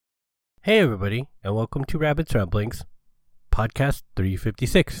Hey everybody, and welcome to Rabbit's Ramblings, podcast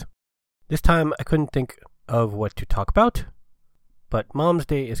 356. This time I couldn't think of what to talk about, but Mom's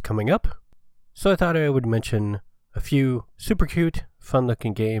Day is coming up, so I thought I would mention a few super cute,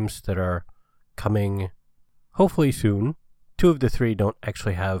 fun-looking games that are coming hopefully soon. 2 of the 3 don't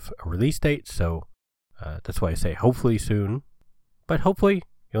actually have a release date, so that's why I say hopefully soon. But hopefully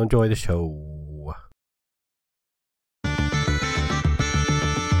you'll enjoy the show.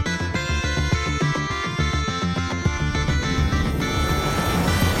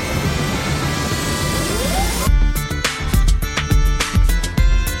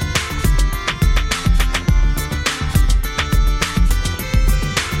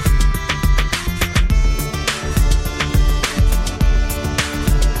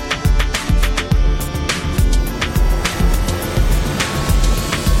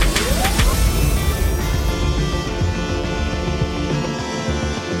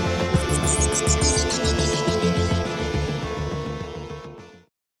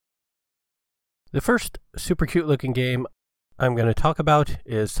 The first super cute looking game I'm going to talk about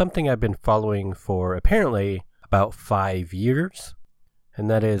is something I've been following for apparently about 5 years, and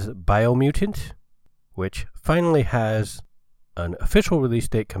that is Biomutant, which finally has an official release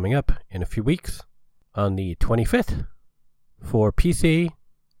date coming up in a few weeks on the 25th for PC,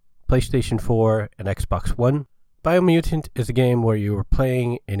 PlayStation 4, and Xbox One. Biomutant is a game where you are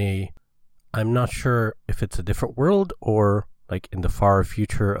playing in I'm not sure if it's a different world or like in the far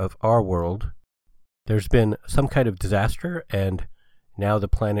future of our world. There's been some kind of disaster, and now the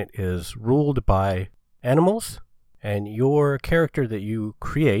planet is ruled by animals, and your character that you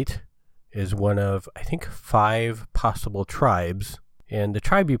create is one of, I think, 5 possible tribes, and the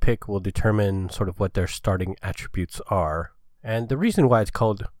tribe you pick will determine sort of what their starting attributes are. And the reason why it's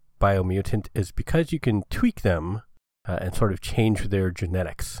called Biomutant is because you can tweak them and sort of change their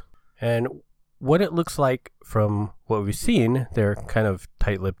genetics. And what it looks like from what we've seen, they're kind of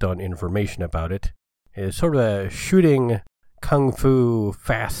tight-lipped on information about it, is sort of a shooting, kung fu,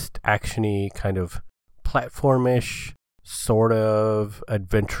 fast, action-y kind of platform-ish, sort of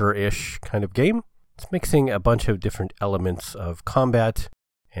adventure-ish kind of game. It's mixing a bunch of different elements of combat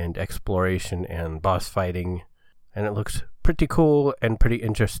and exploration and boss fighting, and it looks pretty cool and pretty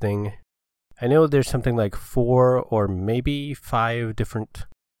interesting. I know there's something like 4 or maybe 5 different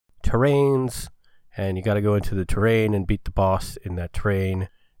terrains, and you got to go into the terrain and beat the boss in that terrain,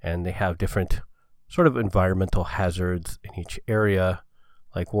 and they have different sort of environmental hazards in each area.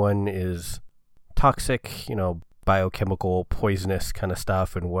 Like one is toxic, biochemical, poisonous kind of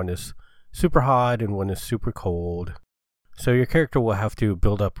stuff, and one is super hot and one is super cold. So your character will have to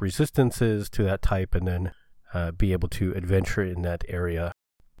build up resistances to that type and then be able to adventure in that area.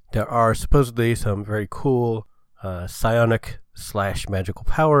 There are supposedly some very cool psionic / magical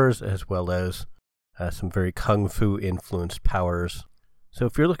powers, as well as some very kung fu influenced powers. So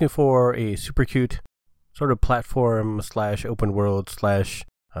if you're looking for a super cute sort of platform / open world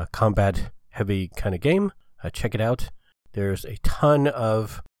 / combat heavy kind of game, check it out. There's a ton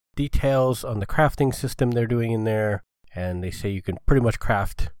of details on the crafting system they're doing in there, and they say you can pretty much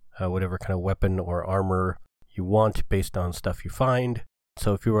craft whatever kind of weapon or armor you want based on stuff you find.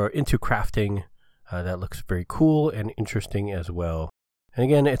 So if you are into crafting, that looks very cool and interesting as well. And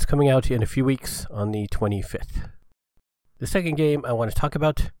again, it's coming out in a few weeks on the 25th. The second game I want to talk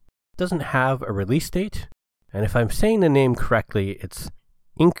about doesn't have a release date, and if I'm saying the name correctly, it's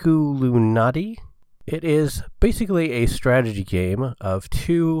Inkulinati. It is basically a strategy game of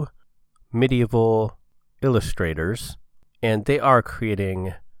 2 medieval illustrators, and they are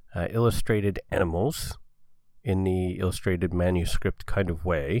creating illustrated animals in the illustrated manuscript kind of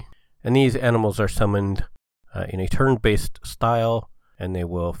way. And these animals are summoned in a turn-based style, and they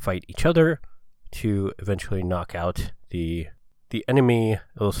will fight each other to eventually knock out the enemy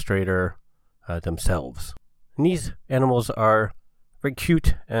illustrator themselves. And these animals are very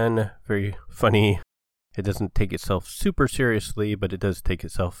cute and very funny. It doesn't take itself super seriously, but it does take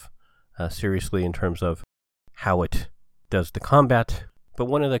itself seriously in terms of how it does the combat. But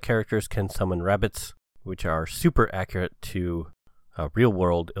one of the characters can summon rabbits, which are super accurate to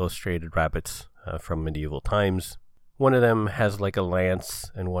real-world illustrated rabbits from medieval times. One of them has like a lance,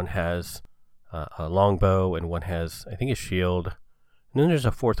 and one has a longbow, and one has, I think, a shield. And then there's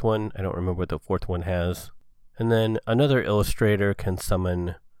a 4th one. I don't remember what the 4th one has. And then another illustrator can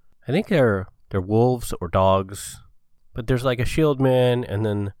summon, I think they're wolves or dogs. But there's like a shieldman, and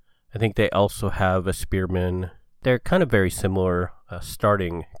then I think they also have a spearman. They're kind of very similar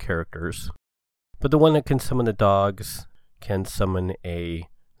starting characters. But the one that can summon the dogs can summon I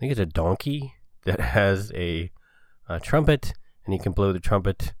think it's a donkey that has a trumpet, and he can blow the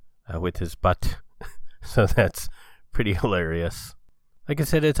trumpet with his butt. So that's pretty hilarious. Like I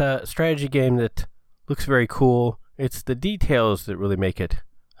said, it's a strategy game that looks very cool. It's the details that really make it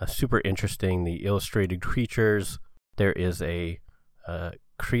super interesting. The illustrated creatures. There is a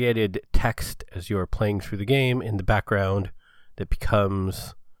created text as you are playing through the game in the background that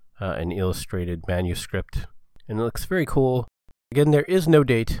becomes an illustrated manuscript. And it looks very cool. Again, there is no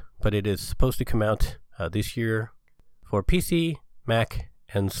date, but it is supposed to come out this year for PC, Mac,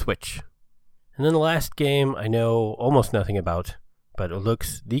 and Switch. And then the last game I know almost nothing about, but it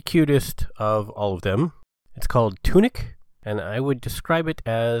looks the cutest of all of them. It's called Tunic, and I would describe it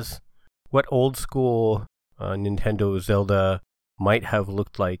as what old school Nintendo Zelda might have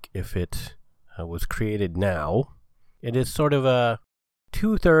looked like if it was created now. It is sort of a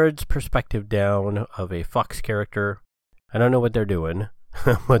 2/3 perspective down of a fox character. I don't know what they're doing,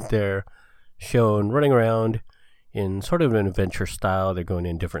 but they're shown running around in sort of an adventure style. They're going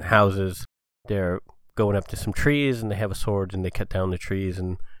in different houses. They're going up to some trees, and they have a sword, and they cut down the trees,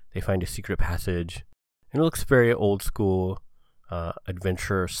 and they find a secret passage. And it looks very old school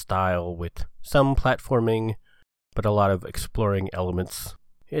adventure style with some platforming, but a lot of exploring elements.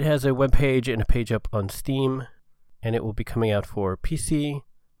 It has a web page and a page up on Steam, and it will be coming out for PC,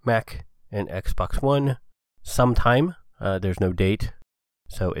 Mac, and Xbox One sometime. There's no date,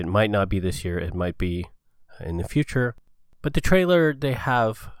 so it might not be this year. It might be in the future. But the trailer they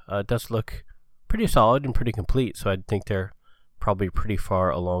have does look pretty solid and pretty complete, so I think they're probably pretty far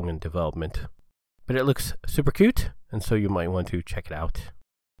along in development. But it looks super cute, and so you might want to check it out.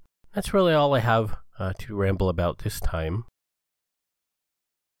 That's really all I have to ramble about this time.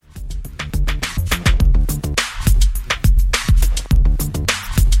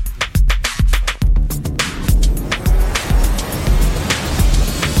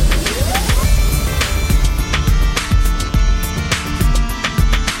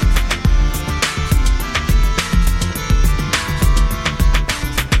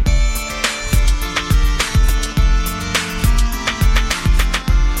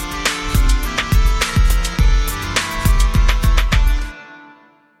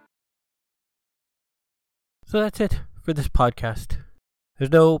 So that's it for this podcast.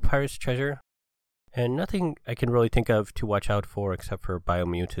 There's no Pirate's Treasure, and nothing I can really think of to watch out for except for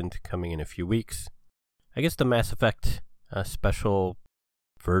Biomutant coming in a few weeks. I guess the Mass Effect special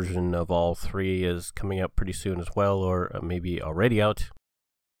version of all three is coming out pretty soon as well, or maybe already out.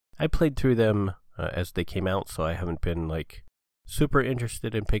 I played through them as they came out, so I haven't been super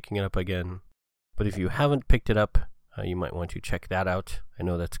interested in picking it up again. But if you haven't picked it up, you might want to check that out. I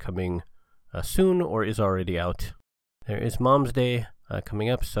know that's coming soon or is already out. There is Mom's Day coming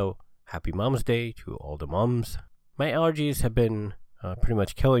up, so happy Mom's Day to all the moms. My allergies have been pretty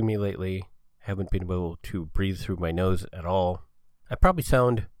much killing me lately. I haven't been able to breathe through my nose at all. I probably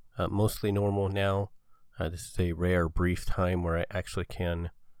sound mostly normal now. This is a rare, brief time where I actually can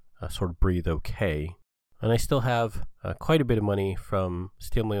sort of breathe okay. And I still have quite a bit of money from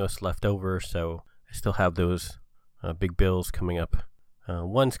stimulus left over, so I still have those big bills coming up.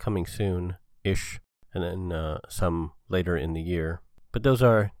 One's coming soon-ish, and then some later in the year. But those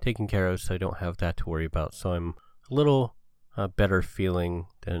are taken care of, so I don't have that to worry about. So I'm a little better feeling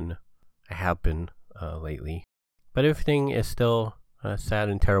than I have been lately. But everything is still sad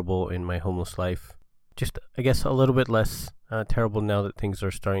and terrible in my homeless life. Just, I guess, a little bit less terrible now that things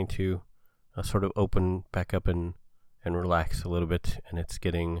are starting to sort of open back up and relax a little bit. And it's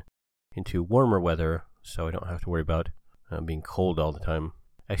getting into warmer weather, so I don't have to worry about being cold all the time.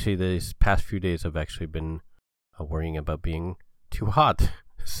 Actually, these past few days I've actually been worrying about being too hot.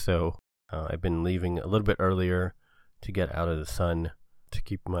 So I've been leaving a little bit earlier to get out of the sun to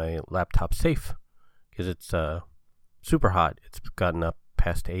keep my laptop safe, because it's super hot. It's gotten up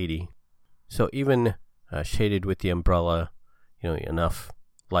past 80. So even shaded with the umbrella, enough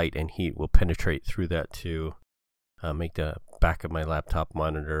light and heat will penetrate through that to make the back of my laptop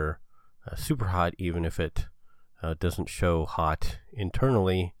monitor super hot, even if it doesn't show hot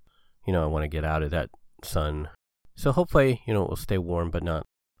internally. I want to get out of that sun. So hopefully, it will stay warm but not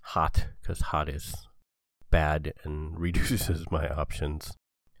hot, because hot is bad and reduces my options.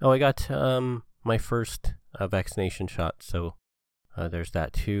 Oh, I got my first vaccination shot, so there's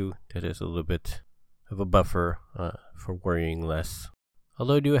that too. That is a little bit of a buffer for worrying less.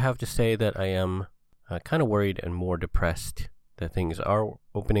 Although I do have to say that I am kind of worried and more depressed that things are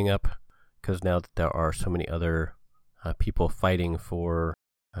opening up, because now that there are so many other people fighting for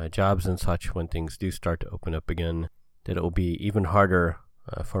jobs and such when things do start to open up again, that it will be even harder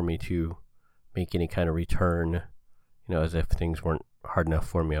for me to make any kind of return, as if things weren't hard enough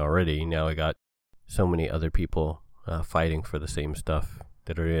for me already. Now I got so many other people fighting for the same stuff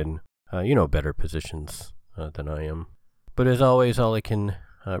that are in better positions than I am. But as always, all I can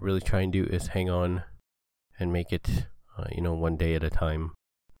really try and do is hang on and make it, one day at a time.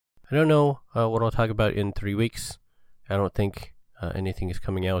 I don't know what I'll talk about in 3 weeks. I don't think anything is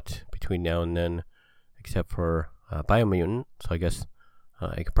coming out between now and then, except for Biomutant. So I guess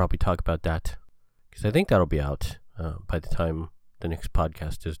I could probably talk about that, because I think that'll be out by the time the next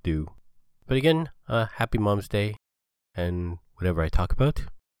podcast is due. But again, happy Mom's Day, and whatever I talk about,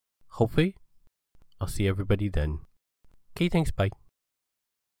 hopefully I'll see everybody then. Okay, thanks, bye.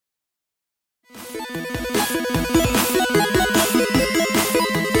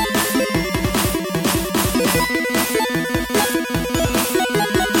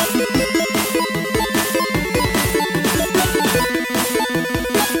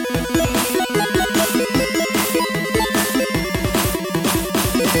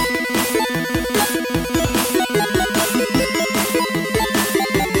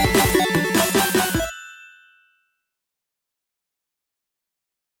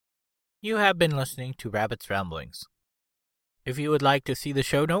 You have been listening to Rabbit's Ramblings. If you would like to see the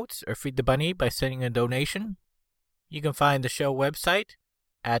show notes or feed the bunny by sending a donation, you can find the show website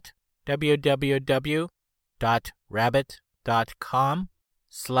at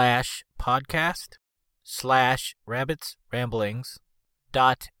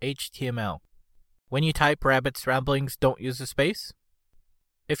When you type Rabbit's Ramblings, don't use a space.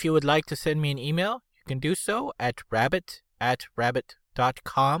 If you would like to send me an email, you can do so at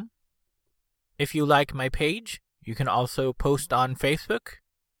rabbit@rabbit.com. If you like my page, you can also post on Facebook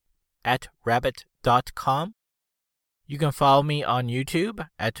at rabbit.com. You can follow me on YouTube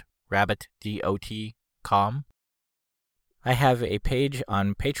at rabbitdot.com. I have a page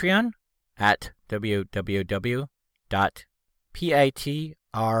on Patreon at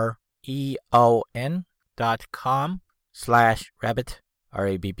www.patreon.com/rabbit,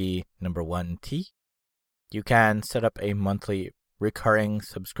 RABB1T. You can set up a monthly recurring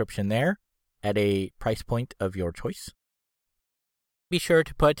subscription there at a price point of your choice. Be sure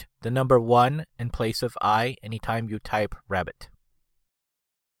to put the number 1 in place of I anytime you type rabbit.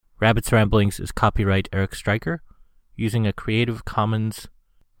 Rabbit's Ramblings is copyright Eric Stryker, using a Creative Commons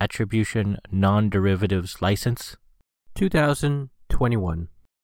Attribution Non-Derivatives License, 2021.